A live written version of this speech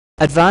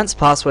Advanced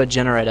Password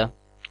Generator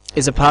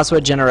is a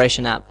password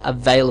generation app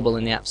available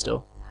in the App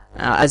Store.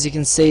 As you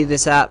can see,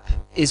 this app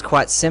is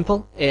quite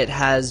simple. It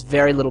has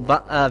very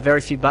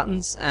few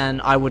buttons,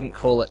 and I wouldn't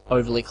call it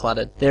overly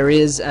cluttered. There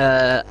is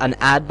an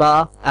ad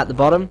bar at the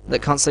bottom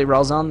that constantly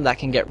rolls on.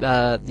 That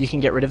you can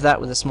get rid of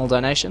that with a small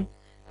donation,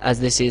 as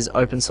this is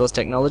open source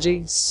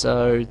technology,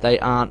 so they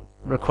aren't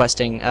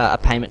requesting a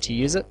payment to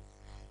use it.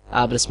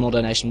 But a small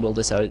donation will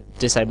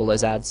disable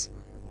those ads.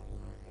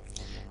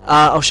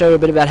 I'll show you a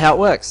bit about how it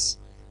works.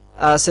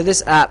 So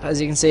this app,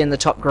 as you can see in the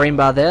top green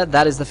bar there,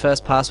 that is the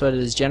first password it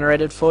has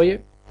generated for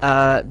you.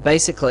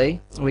 Basically,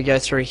 we go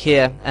through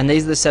here, and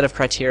these are the set of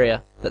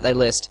criteria that they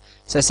list.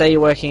 So say you're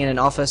working in an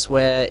office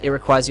where it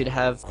requires you to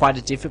have quite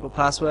a difficult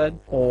password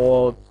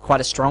or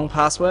quite a strong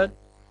password.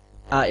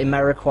 It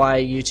may require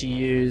you to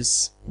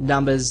use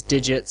numbers,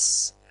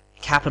 digits,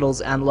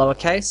 capitals and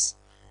lowercase,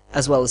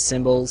 as well as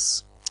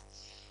symbols.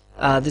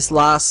 This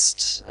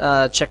last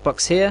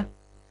checkbox here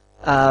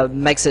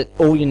makes it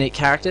all unique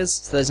characters,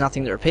 so there's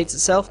nothing that repeats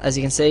itself. As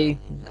you can see,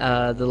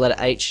 the letter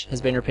H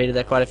has been repeated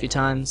there quite a few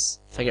times.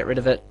 If I get rid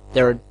of it,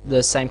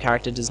 the same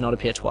character does not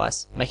appear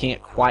twice, making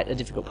it quite a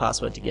difficult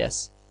password to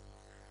guess.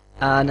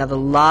 Now the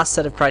last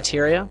set of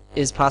criteria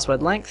is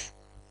password length.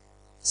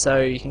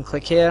 So you can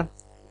click here.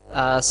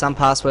 Some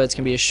passwords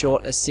can be as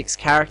short as 6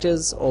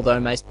 characters,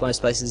 although most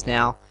places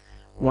now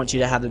want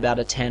you to have about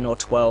a 10 or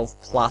 12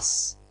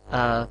 plus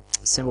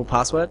symbol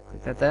password.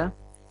 Click that there.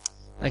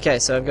 Okay,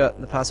 so I've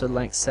got the password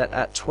length set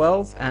at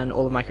 12 and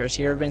all of my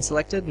criteria have been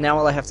selected. Now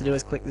all I have to do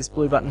is click this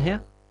blue button here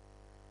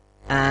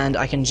and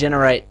I can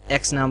generate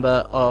X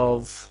number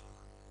of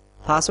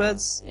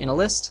passwords in a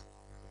list.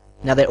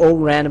 Now they're all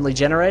randomly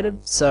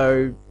generated,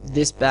 so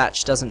this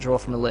batch doesn't draw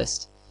from a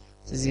list.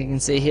 So as you can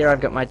see here, I've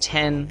got my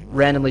 10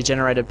 randomly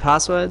generated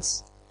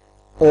passwords,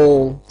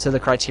 all to the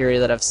criteria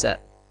that I've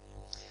set.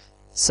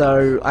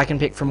 So I can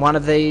pick from one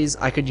of these.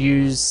 I could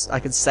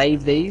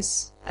save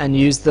these and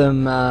use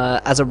them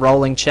as a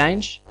rolling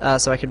change,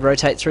 so I could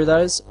rotate through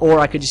those, or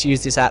I could just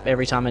use this app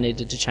every time I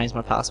needed to change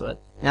my password.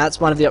 Now that's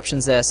one of the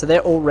options there. So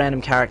they're all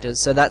random characters,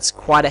 so that's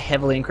quite a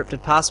heavily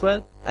encrypted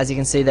password. As you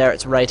can see there,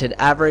 it's rated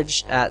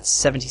average at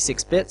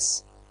 76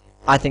 bits.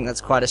 I think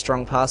that's quite a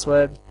strong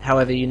password.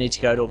 However, you need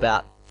to go to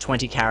about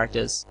 20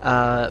 characters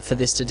for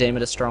this to deem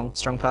it a strong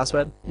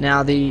password.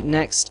 Now the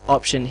next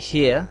option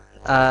here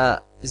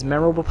is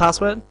memorable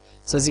password.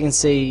 So as you can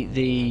see,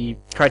 the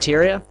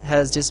criteria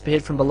has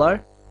disappeared from below,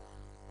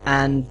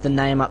 and the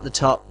name up the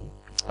top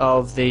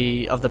of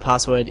the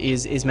password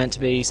is meant to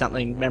be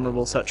something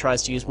memorable, so it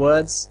tries to use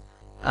words.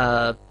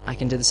 I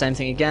can do the same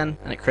thing again,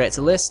 and it creates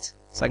a list,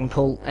 so I can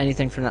pull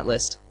anything from that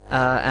list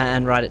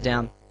and write it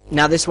down.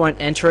 Now this won't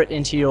enter it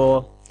into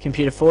your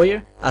computer for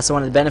you, so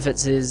one of the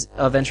benefits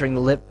of entering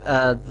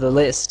the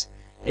list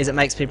is it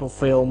makes people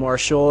feel more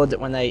assured that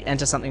when they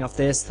enter something off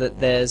this, that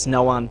there's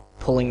no one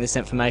pulling this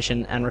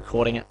information and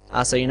recording it.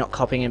 So you're not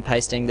copying and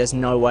pasting. There's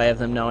no way of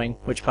them knowing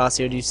which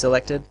password you've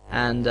selected,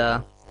 and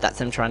that's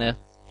them trying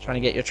to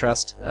get your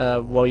trust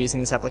while using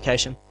this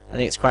application. I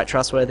think it's quite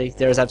trustworthy.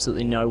 There is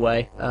absolutely no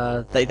way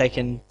they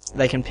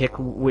can pick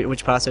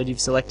which password you've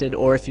selected,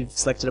 or if you've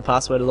selected a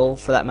password at all,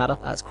 for that matter.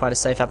 It's quite a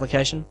safe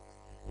application.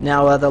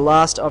 Now the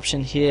last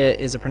option here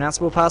is a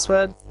pronounceable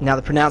password. Now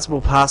the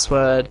pronounceable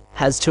password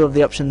has two of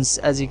the options,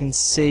 as you can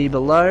see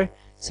below.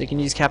 So you can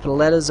use capital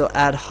letters or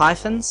add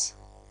hyphens.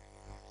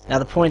 Now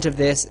the point of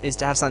this is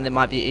to have something that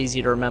might be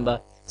easy to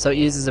remember. So it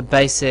uses a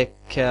basic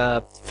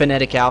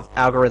phonetic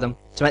algorithm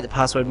to make the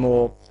password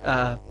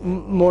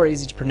more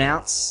easy to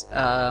pronounce,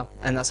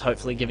 and thus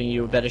hopefully giving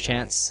you a better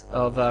chance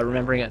of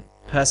remembering it.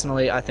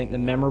 Personally, I think the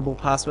memorable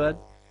password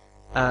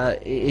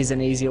is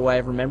an easier way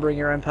of remembering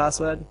your own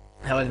password.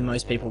 However,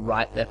 most people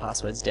write their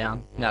passwords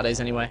down nowadays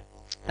anyway.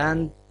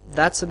 And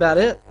that's about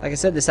it. Like I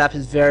said, this app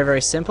is very,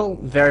 very simple,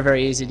 very,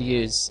 very easy to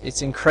use.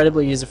 It's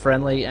incredibly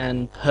user-friendly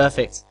and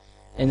perfect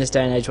in this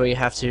day and age where you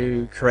have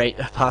to create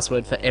a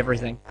password for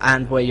everything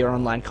and where your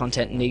online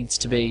content needs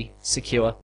to be secure.